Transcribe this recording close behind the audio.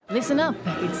Listen up.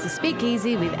 It's the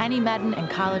Speakeasy with Annie Madden and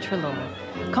Carla Treloar.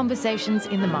 Conversations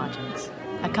in the margins.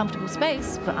 A comfortable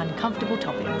space for uncomfortable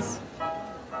topics.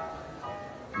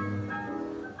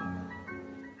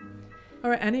 All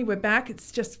right, Annie, we're back.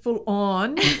 It's just full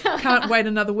on. Can't wait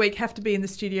another week. Have to be in the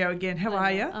studio again. How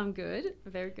are you? I'm good.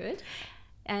 Very good.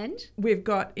 And we've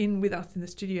got in with us in the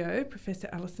studio Professor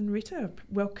Alison Ritter.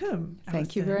 Welcome, Alison.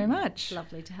 Thank you very much.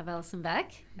 Lovely to have Alison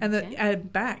back.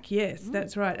 And back, yes,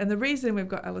 that's right. And the reason we've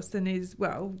got Alison is,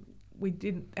 well, we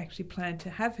didn't actually plan to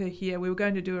have her here. We were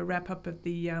going to do a wrap-up of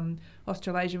the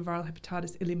Australasian Viral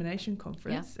Hepatitis Elimination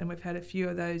Conference, and we've had a few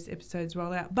of those episodes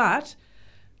roll out. But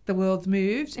the world's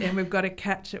moved and we've got to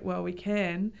catch it while we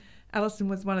can. Alison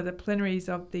was one of the plenaries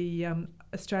of the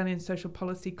Australian Social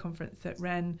Policy Conference that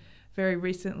ran very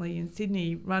recently in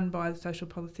Sydney, run by the Social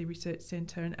Policy Research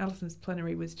Centre, and Alison's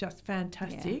plenary was just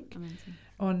fantastic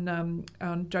on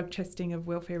drug testing of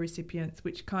welfare recipients,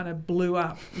 which kind of blew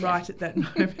up right at that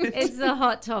moment. It's a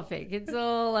hot topic. It's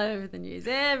all over the news.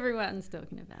 Everyone's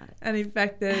talking about it. And in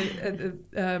fact,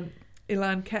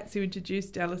 Ilan Katz, who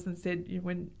introduced Alison, said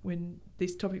when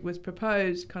this topic was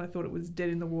proposed, kind of thought it was dead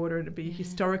in the water and it'd be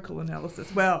historical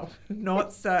analysis. Well,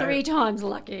 not so. 3 times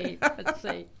lucky. Let's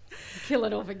see. Kill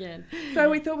it off again. So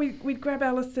we thought we'd grab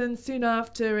Alison soon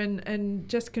after and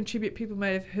just contribute. People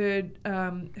may have heard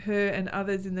her and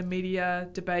others in the media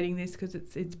debating this because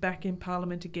it's back in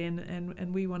Parliament again,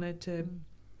 and we wanted to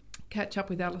catch up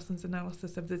with Alison's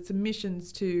analysis of the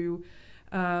submissions to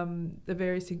the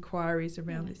various inquiries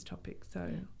around this topic.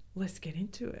 So let's get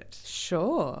into it.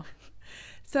 Sure.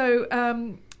 So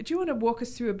do you want to walk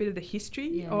us through a bit of the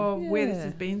history of where this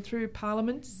has been through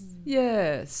Parliament?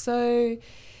 Yeah, so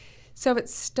it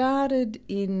started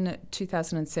in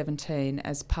 2017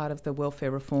 as part of the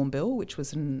Welfare Reform Bill, which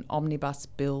was an omnibus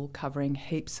bill covering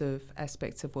heaps of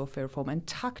aspects of welfare reform, and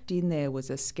tucked in there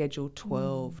was a Schedule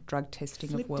 12 drug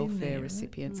testing of welfare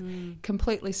recipients.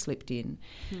 Completely slipped in.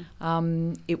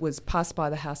 It was passed by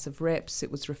the House of Reps,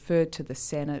 it was referred to the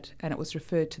Senate, and it was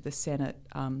referred to the Senate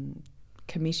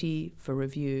Committee for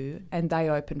Review, and they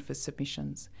opened for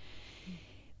submissions.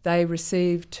 They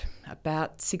received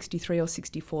about 63 or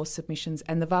 64 submissions,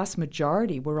 and the vast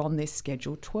majority were on this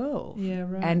Schedule 12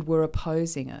 and were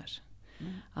opposing it.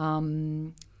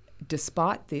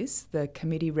 Despite this, the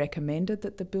committee recommended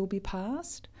that the bill be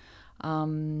passed.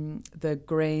 The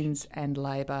Greens and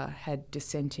Labor had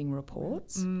dissenting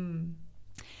reports.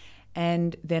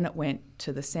 And then it went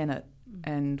to the Senate,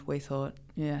 and we thought,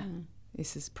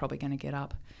 this is probably going to get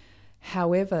up.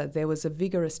 However, there was a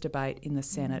vigorous debate in the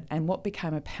Senate, and what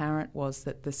became apparent was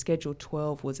that the Schedule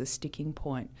 12 was a sticking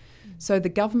point. So the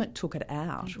government took it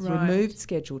out, removed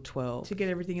Schedule 12 to get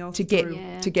everything else to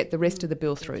get the rest of the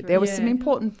bill through. There were some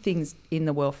important things in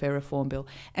the Welfare Reform Bill,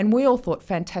 and we all thought,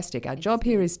 fantastic, our job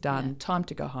here is done, time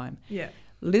to go home. Yeah.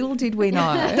 Little did we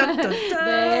know.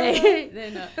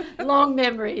 They're not. Long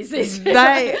memories.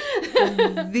 The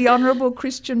Honourable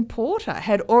Christian Porter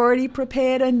had already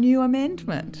prepared a new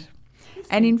amendment.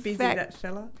 And in fact, that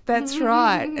fella. That's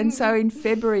right. And so in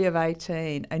February of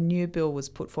 18, a new bill was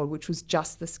put forward, which was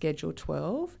just the Schedule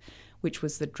 12, which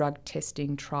was the drug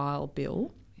testing trial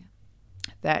bill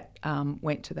that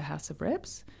went to the House of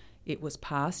Reps. It was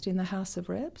passed in the House of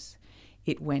Reps.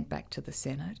 It went back to the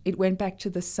Senate. It went back to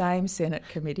the same Senate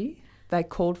committee. They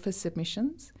called for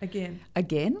submissions. Again.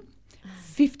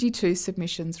 52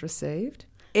 submissions received.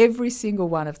 Every single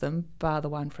one of them, bar the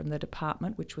one from the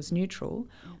department, which was neutral,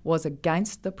 was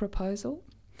against the proposal.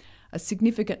 A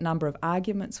significant number of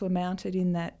arguments were mounted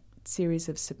in that series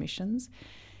of submissions.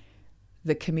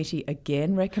 The committee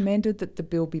again recommended that the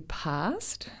bill be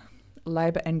passed.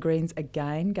 Labor and Greens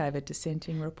again gave a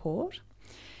dissenting report.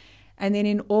 And then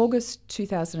in August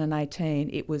 2018,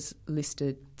 it was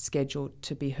scheduled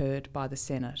to be heard by the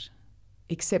Senate,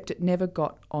 except it never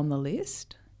got on the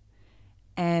list.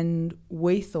 And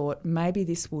we thought maybe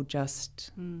this will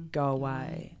just go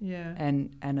away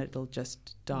and it'll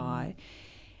just die.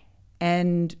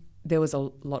 And there was a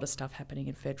lot of stuff happening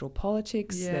in federal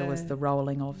politics. There was the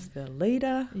rolling of the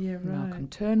leader, Malcolm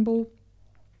Turnbull.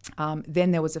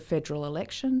 Then there was a federal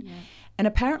election. And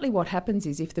apparently what happens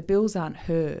is if the bills aren't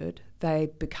heard, they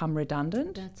become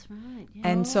redundant. That's right.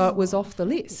 And so it was off the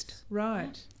list.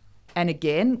 Right. And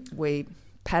again, we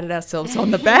patted ourselves on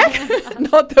the back.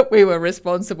 Not that we were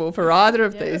responsible for either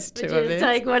of these two events.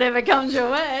 Take whatever comes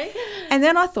your way. And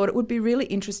then I thought it would be really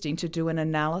interesting to do an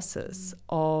analysis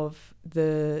of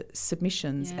the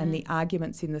submissions and the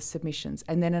arguments in the submissions,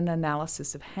 and then an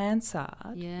analysis of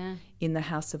Hansard in the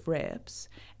House of Reps,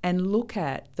 and look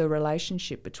at the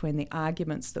relationship between the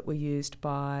arguments that were used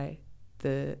by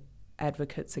the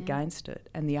advocates against it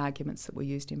and the arguments that were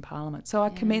used in Parliament. So I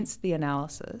commenced the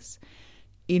analysis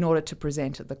in order to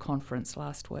present at the conference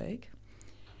last week.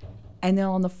 And then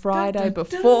on the Friday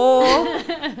before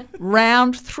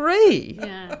round 3,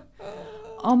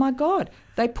 oh my God,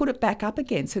 they put it back up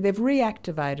again. So they've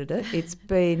reactivated it.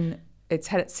 It's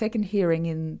had its second hearing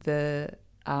in the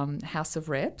House of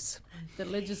Reps. The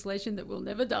legislation that will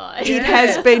never die. It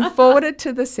has been forwarded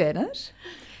to the Senate,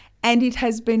 and it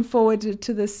has been forwarded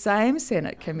to the same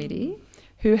Senate committee,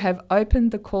 who have opened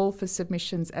the call for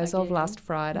submissions as of last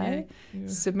Friday. Yeah.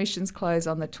 Submissions close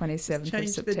on the 27th of September.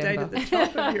 Change the date at the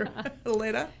top of your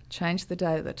letter. Change the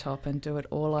date at the top and do it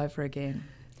all over again.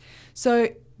 So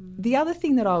the other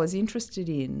thing that I was interested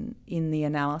in the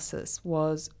analysis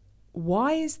was,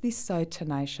 why is this so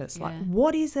tenacious? Like,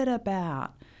 what is it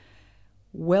about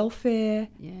welfare,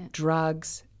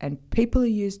 drugs, and people who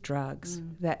use drugs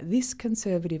that this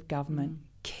Conservative government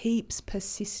keeps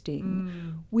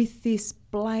persisting with this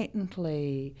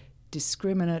blatantly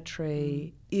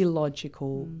discriminatory,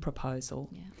 illogical proposal?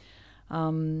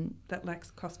 That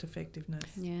lacks cost effectiveness.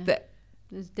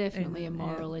 There's definitely a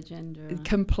moral agenda.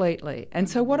 Completely. And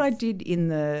so what I did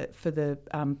for the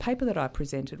paper that I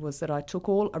presented was that I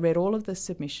read all of the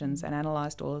submissions and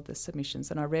analysed all of the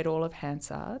submissions, and I read all of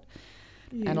Hansard,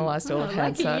 analysed all of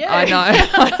Hansard.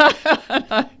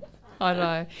 I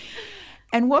know.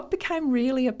 And what became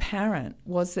really apparent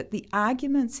was that the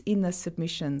arguments in the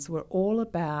submissions were all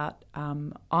about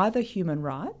either human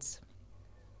rights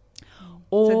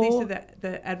or... So these are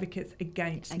the advocates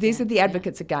against. These are the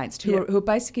advocates against, who are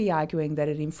basically arguing that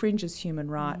it infringes human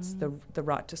rights, the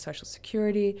right to social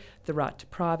security, the right to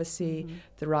privacy,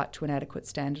 the right to an adequate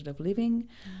standard of living.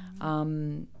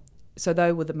 So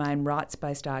those were the main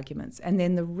rights-based arguments. And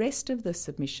then the rest of the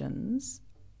submissions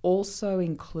also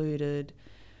included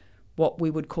what we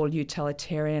would call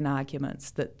utilitarian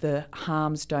arguments, that the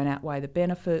harms don't outweigh the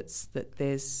benefits, that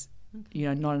there's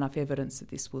not enough evidence that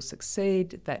this will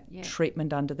succeed, that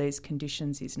treatment under these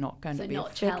conditions is not going to be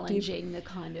effective. So not challenging the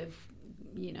kind of,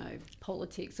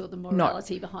 politics or the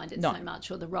morality behind it so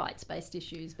much, or the rights-based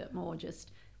issues, but more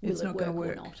just will it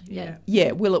work or not?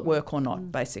 Yeah, will it work or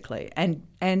not, basically.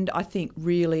 And I think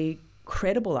really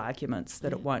credible arguments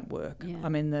that it won't work. I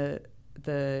mean,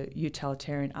 the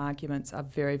utilitarian arguments are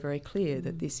very, very clear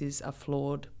that this is a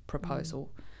flawed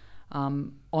proposal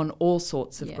on all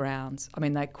sorts of grounds. I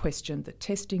mean, they questioned the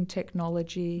testing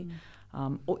technology,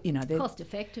 cost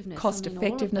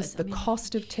effectiveness. The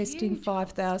cost of testing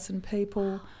 5,000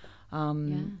 people.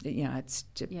 It's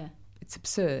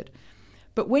absurd.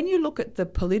 But when you look at the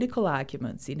political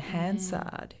arguments in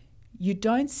Hansard, you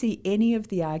don't see any of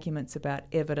the arguments about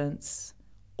evidence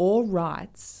or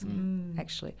rights,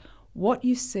 actually. What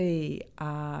you see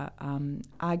are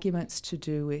arguments to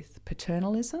do with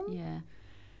paternalism.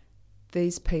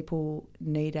 These people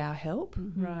need our help,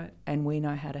 right? And we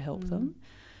know how to help them.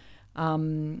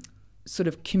 Sort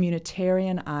of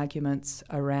communitarian arguments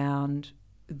around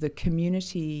the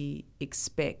community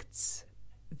expects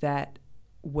that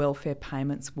welfare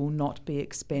payments will not be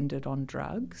expended on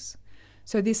drugs.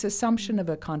 So this assumption of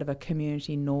a kind of a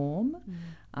community norm,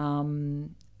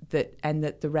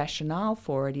 that the rationale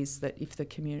for it is that if the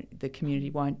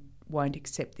community won't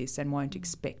accept this and won't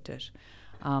expect it,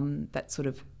 that sort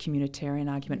of communitarian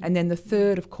argument. And then the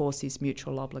third, of course, is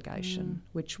mutual obligation,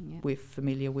 which we're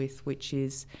familiar with, which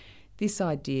is this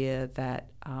idea that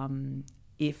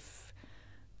if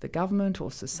the government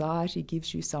or society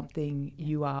gives you something,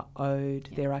 you are owed.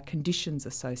 There are conditions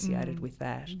associated with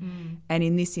that. And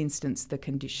in this instance, the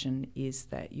condition is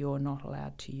that you're not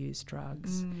allowed to use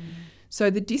drugs. So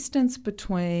the distance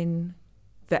between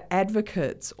the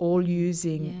advocates all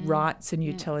using rights and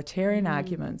utilitarian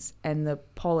arguments and the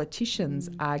politicians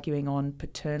arguing on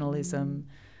paternalism,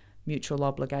 mutual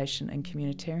obligation and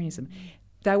communitarianism,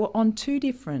 they were on two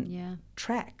different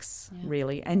tracks,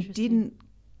 really, and didn't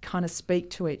kind of speak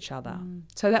to each other.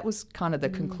 So that was kind of the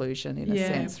conclusion, in a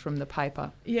sense, from the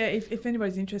paper. Yeah, if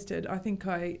anybody's interested, I think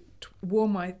I wore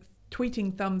my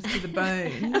tweeting thumbs to the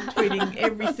bone, tweeting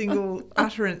every single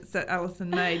utterance that Alison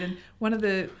made. And one of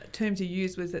the terms you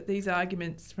used was that these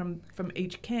arguments from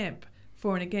each camp,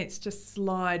 for and against, just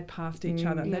slide past each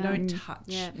other. They don't touch.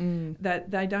 That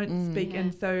they don't speak.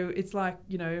 And so it's like,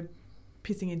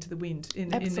 pissing into the wind.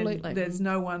 Absolutely. There's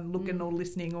no one looking or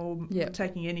listening or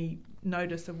taking any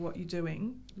notice of what you're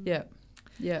doing. Yeah.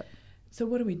 So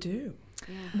what do we do?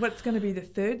 What's going to be the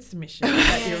third submission?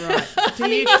 That you're right.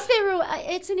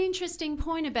 It's an interesting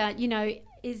point about,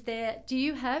 do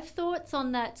you have thoughts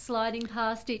on that sliding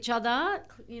past each other?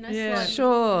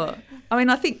 Sure. I mean,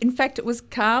 I think, in fact, it was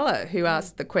Carla who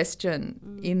asked the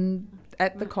question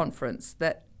at the conference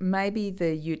that maybe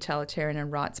the utilitarian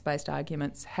and rights-based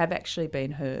arguments have actually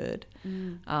been heard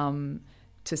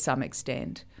to some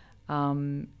extent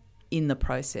in the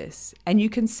process. And you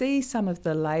can see some of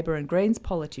the Labor and Greens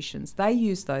politicians, they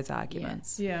use those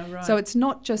arguments. Yeah, right. So it's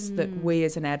not just that we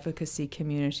as an advocacy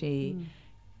community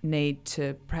need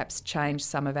to perhaps change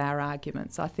some of our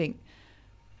arguments. I think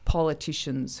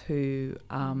politicians who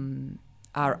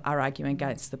are arguing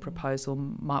against the proposal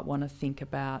might want to think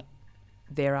about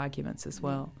their arguments as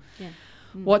well. Yeah.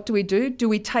 What do? Do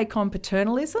we take on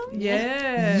paternalism?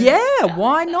 Yeah. Yeah,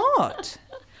 why not?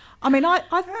 I mean, I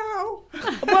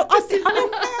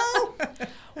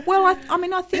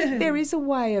think there is a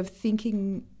way of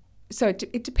thinking. So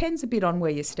it depends a bit on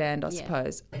where you stand, I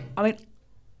suppose. I mean,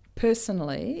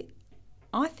 personally,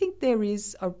 I think there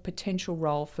is a potential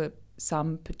role for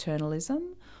some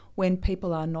paternalism when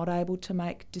people are not able to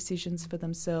make decisions for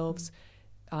themselves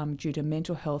due to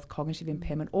mental health, cognitive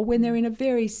impairment, or when they're in a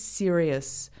very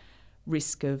serious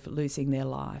risk of losing their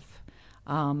life.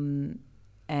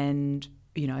 And,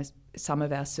 you know, some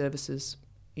of our services,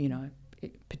 you know,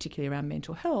 particularly around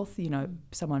mental health, you know,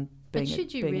 someone being... But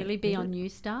should you really be on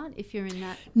Newstart if you're in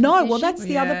that No, position? well, that's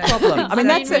the other problem. I mean,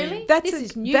 that's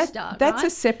Newstart, a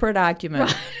separate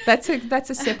argument. Right. That's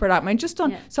a separate argument. Just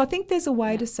on, so I think there's a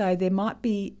way to say there might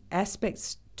be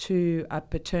aspects to a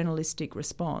paternalistic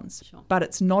response, but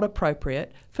it's not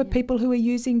appropriate for people who are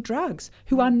using drugs,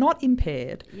 who are not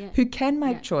impaired, who can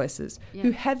make choices,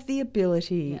 who have the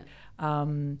ability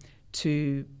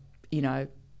to, you know,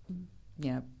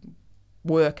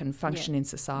 work and function in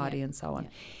society and so on.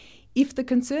 If the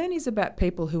concern is about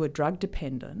people who are drug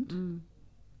dependent,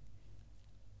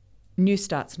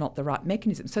 Newstart's not the right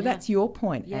mechanism. So that's your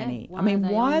point, Annie. I mean,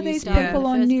 why are these people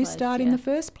on Newstart in the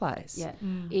first place? Yeah,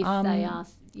 if they are,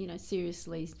 you know,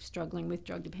 seriously struggling with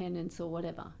drug dependence or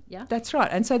whatever. Yeah, that's right.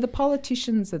 And so the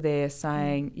politicians are there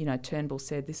saying, you know, Turnbull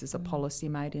said this is a policy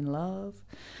made in love.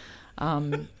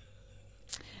 You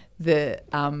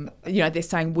know, they're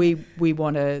saying we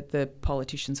want to, the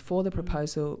politicians for the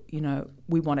proposal, you know,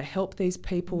 we want to help these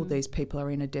people. These people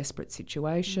are in a desperate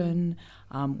situation.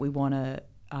 We want to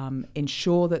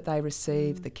ensure that they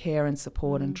receive the care and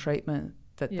support and treatment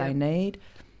that they need.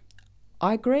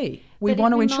 I agree. We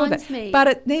want to ensure that. But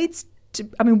it needs to,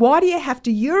 I mean, why do you have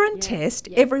to urine test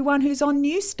everyone who's on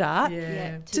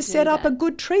Newstart to set up a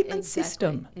good treatment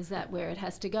system? Is that where it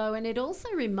has to go? And it also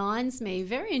reminds me,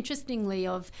 very interestingly,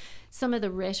 of some of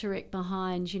the rhetoric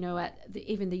behind, you know,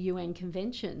 even the UN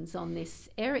conventions on this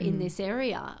in this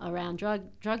area around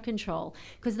drug control,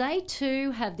 because they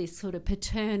too have this sort of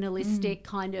paternalistic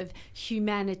kind of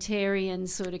humanitarian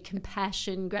sort of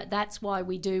compassion. That's why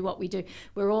we do what we do.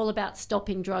 We're all about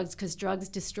stopping drugs because drugs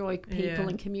destroy people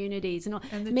and communities. And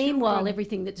meanwhile,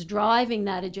 everything that's driving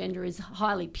that agenda is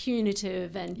highly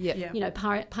punitive and you know,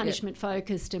 punishment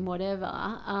focused and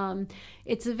whatever.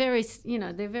 It's a very, you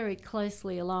know, they're very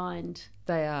closely aligned.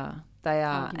 They are,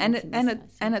 and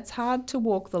it's hard to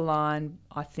walk the line,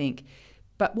 I think.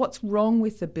 But what's wrong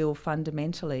with the bill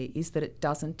fundamentally is that it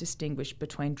doesn't distinguish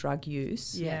between drug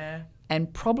use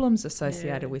and problems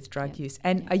associated with drug use.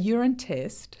 And a urine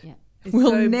test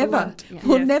will never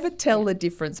tell the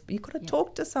difference. But you've got to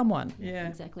talk to someone. Yeah,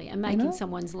 exactly. And making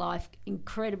someone's life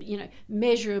incredibly, you know,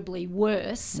 measurably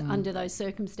worse under those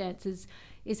circumstances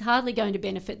is hardly going to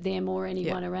benefit them or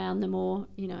anyone around them, or,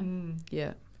 you know.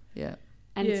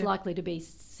 And it's likely to be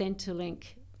Centrelink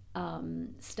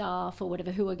staff or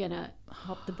whatever who are going to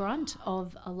cop the brunt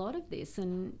of a lot of this.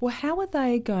 And well, how are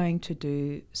they going to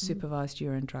do supervised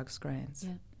urine drug screens?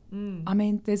 I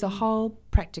mean, there's a whole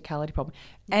practicality problem.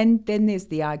 And then there's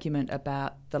the argument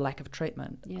about the lack of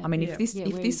treatment. I mean, if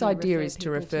this idea is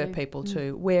to refer people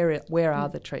to, where are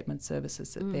the treatment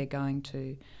services that they're going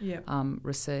to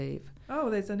receive? Oh,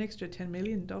 there's an extra $10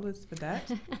 million for that.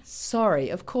 Sorry,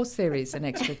 of course there is an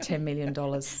extra $10 million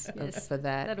for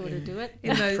that. That ought to do it.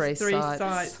 In those three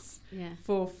sites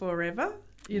for forever,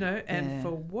 you know, and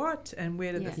for what, and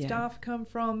where do the staff come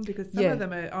from? Because some of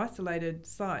them are isolated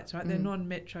sites, right? They're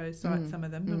non-metro sites, some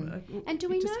of them. And do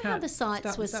we know how the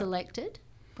sites were selected?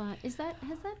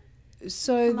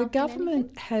 So the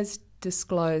government has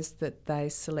disclosed that they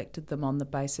selected them on the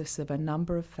basis of a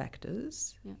number of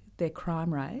factors. Their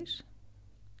crime rate,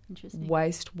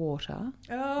 wastewater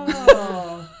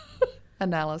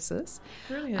analysis,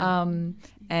 brilliant,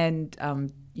 and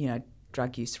you know,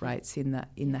 drug use rates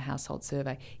in the household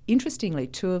survey. Interestingly,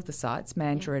 two of the sites,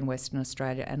 Mandurah in Western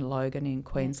Australia and Logan in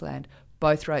Queensland,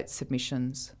 both wrote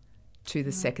submissions to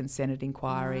the second Senate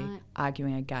inquiry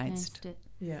arguing against it.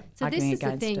 So this is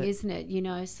the thing, isn't it? You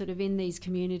know, sort of in these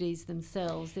communities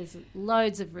themselves, there's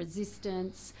loads of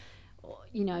resistance.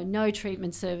 no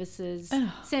treatment services,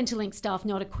 Centrelink staff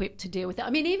not equipped to deal with it. I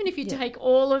mean, even if you take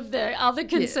all of the other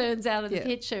concerns out of the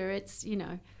picture, it's,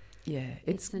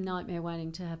 it's a nightmare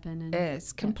waiting to happen. And,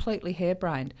 it's completely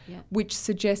harebrained, which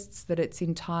suggests that it's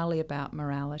entirely about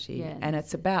morality and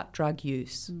it's about drug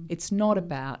use. It's not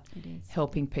about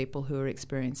helping people who are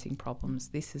experiencing problems.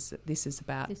 This is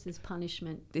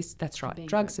punishment. That's right.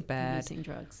 Drugs are bad. Using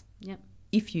drugs. Yep.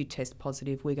 If you test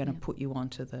positive, we're going to put you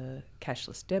onto the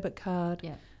cashless debit card.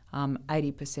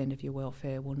 80% of your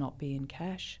welfare will not be in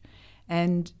cash.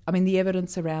 And, I mean, the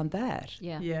evidence around that,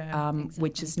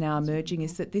 which is now emerging,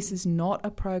 is that this is not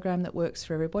a program that works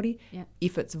for everybody.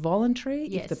 If it's voluntary,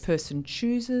 if the person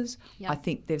chooses, I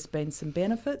think there's been some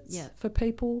benefits for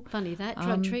people. Funny that,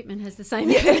 drug treatment has the same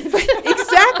evidence.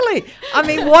 Exactly. I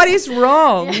mean, what is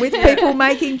wrong with people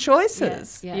making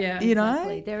choices?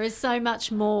 Exactly. There is so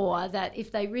much more that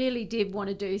if they really did want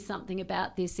to do something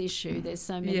about this issue, there's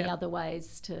so many other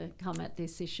ways to come at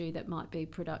this issue that might be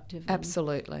productive.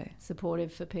 Absolutely.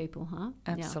 Supportive for people, huh?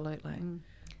 Absolutely.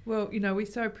 Well, we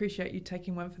so appreciate you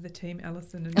taking one for the team,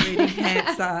 Alison, and reading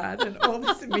Hansard and all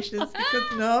the submissions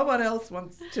because no one else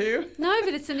wants to. No,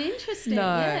 but it's an interesting.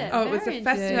 It was a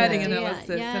fascinating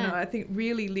analysis, and I think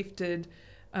really lifted.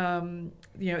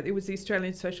 It was the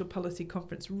Australian Social Policy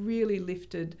Conference really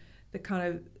lifted the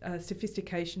kind of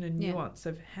sophistication and nuance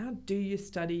of how do you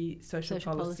study social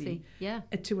policy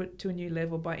to a new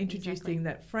level by introducing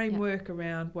that framework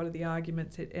around what are the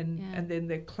arguments and then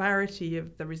the clarity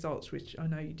of the results, which I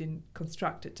know you didn't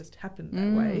construct, it just happened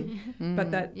that way.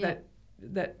 But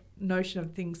that notion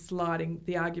of things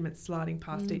the arguments sliding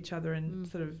past each other and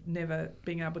sort of never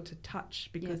being able to touch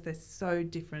because they're so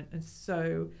different and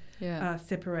so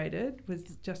separated was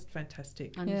just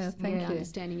fantastic. Thank you.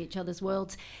 Understanding each other's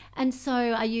worlds. And so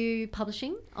are you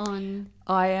publishing on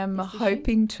I am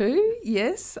hoping to,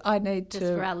 yes. I need just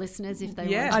for our listeners if they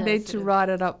want to. I need to write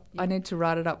it up. I need to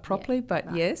write it up properly,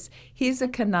 but yes. Here's a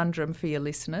conundrum for your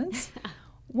listeners.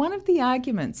 One of the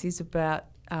arguments is about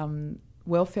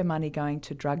welfare money going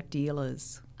to drug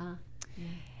dealers.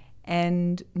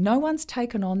 And no one's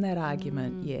taken on that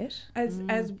argument yet. As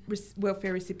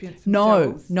welfare recipients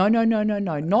No. themselves?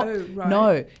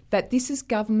 No. That this is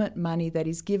government money that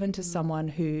is given to someone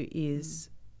who is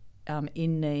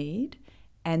in need,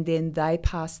 and then they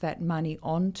pass that money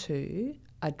on to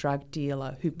a drug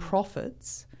dealer who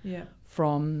profits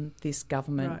from this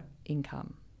government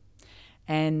income.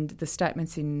 And the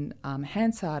statements in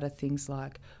Hansard are things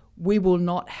like, we will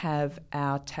not have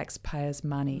our taxpayers'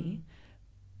 money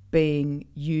being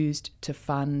used to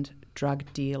fund drug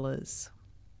dealers.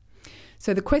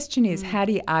 So the question is, how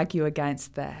do you argue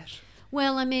against that?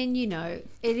 Well, I mean,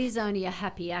 it is only a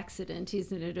happy accident,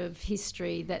 isn't it, of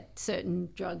history that certain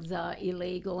drugs are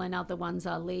illegal and other ones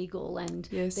are legal, and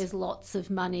there's lots of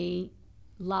money,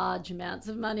 large amounts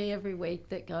of money every week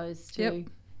that goes to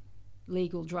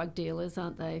legal drug dealers,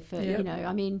 aren't they?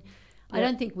 I mean, I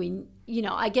don't think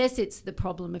I guess it's the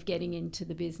problem of getting into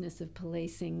the business of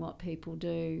policing what people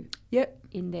do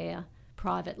in their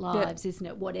private lives, isn't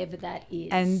it? Whatever that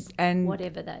is. And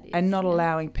whatever that is. And not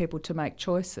allowing people to make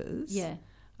choices. Yeah.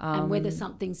 And whether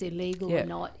something's illegal or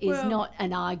not is not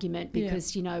an argument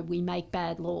because, we make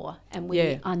bad law and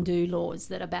we undo laws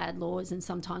that are bad laws, and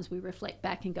sometimes we reflect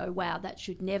back and go, wow, that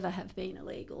should never have been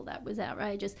illegal. That was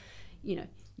outrageous.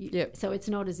 So it's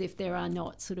not as if there are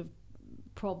not sort of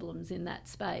problems in that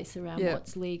space around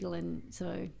what's legal, and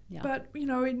so But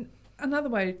in another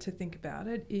way to think about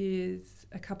it is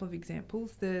a couple of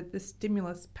examples. The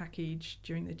stimulus package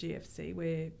during the GFC,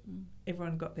 where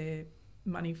everyone got their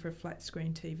money for a flat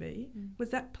screen TV, was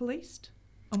that policed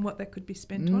on what that could be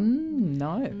spent on?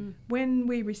 No. When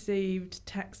we received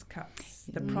tax cuts,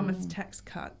 the promised tax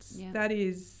cuts, that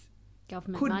is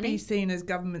government could money. Be seen as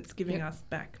governments giving us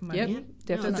back money.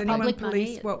 Definitely. Does anyone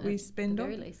police what we spend on?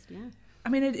 At the very least, I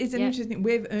mean, it is an interesting.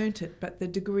 We've earned it, but the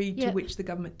degree to which the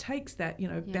government takes that,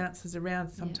 bounces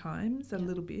around sometimes a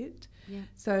little bit. Yeah.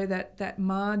 So that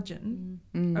margin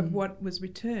of what was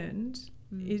returned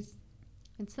is.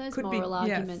 It's those moral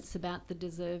arguments about the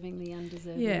deserving, the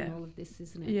undeserving, and all of this,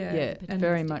 isn't it? And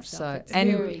very much so. It's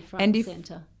very front and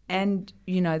centre. And,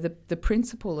 the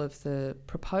principle of the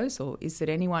proposal is that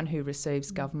anyone who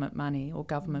receives government money or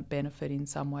government benefit in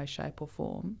some way, shape or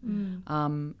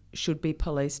form should be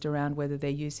policed around whether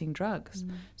they're using drugs.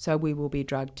 So we will be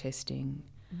drug testing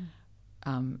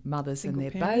mothers single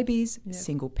and their parents, babies,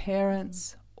 single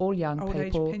parents, all young old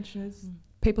people, age pensioners,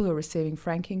 people who are receiving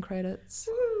franking credits.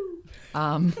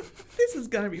 This is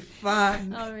going to be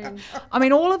fun. I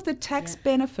mean, all of the tax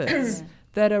benefits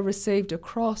that are received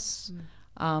across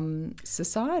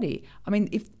society. I mean,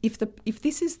 if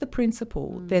this is the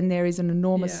principle, then there is an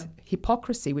enormous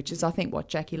hypocrisy, which is, I think, what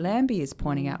Jackie Lambie is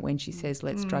pointing out when she says,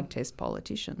 let's drug test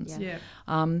politicians. Yeah.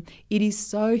 It is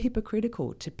so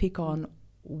hypocritical to pick on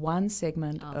one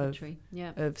segment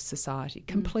of society,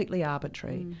 completely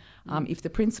arbitrary. If the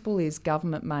principle is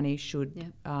government money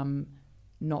should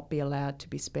not be allowed to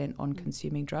be spent on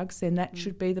consuming drugs, then that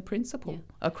should be the principle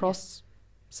across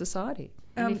society.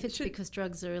 And if it's because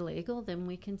drugs are illegal, then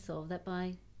we can solve that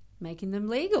by making them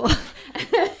legal.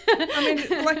 I mean,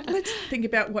 let's think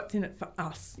about what's in it for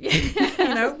us.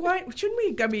 Why shouldn't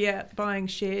we go be out buying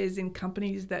shares in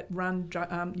companies that run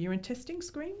urine testing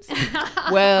screens?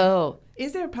 Well,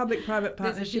 is there a public-private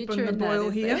partnership on the boil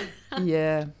here?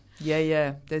 Yeah.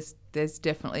 There's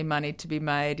definitely money to be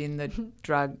made in the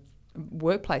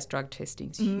workplace drug testing.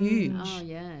 It's huge. Oh,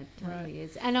 yeah, it totally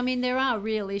is. And, I mean, there are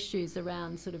real issues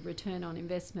around sort of return on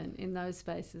investment in those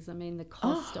spaces. I mean, the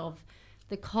cost of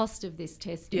this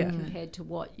testing compared to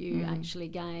what you actually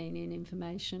gain in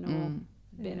information or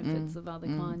benefits of other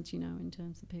kinds, in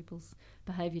terms of people's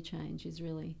behaviour change is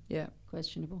really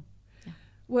questionable.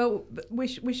 Well, we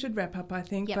should wrap up, I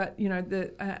think. But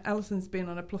Alison's been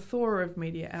on a plethora of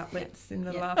media outlets in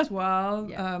the last while.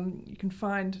 You can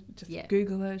find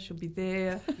Google her; she'll be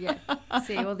there. Yeah,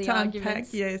 see all the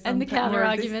arguments, and the counter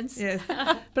arguments. Yes,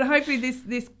 but hopefully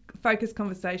this focused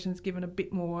conversation's given a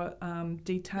bit more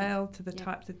detail to the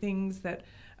types of things that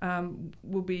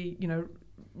will be,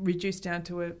 reduced down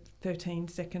to a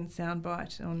 13-second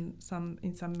soundbite in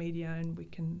some media, and we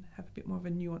can have a bit more of a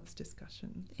nuanced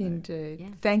discussion. So. Indeed.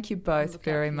 Yeah. Thank you both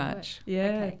very much.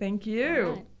 Yeah, thank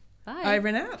you. Right. Bye. Over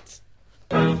and out.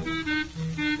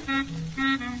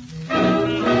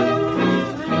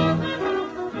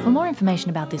 For more information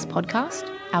about this podcast,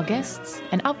 our guests,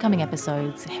 and upcoming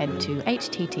episodes, head to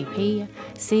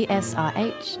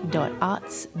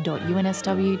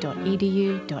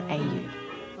http://csrh.arts.unsw.edu.au.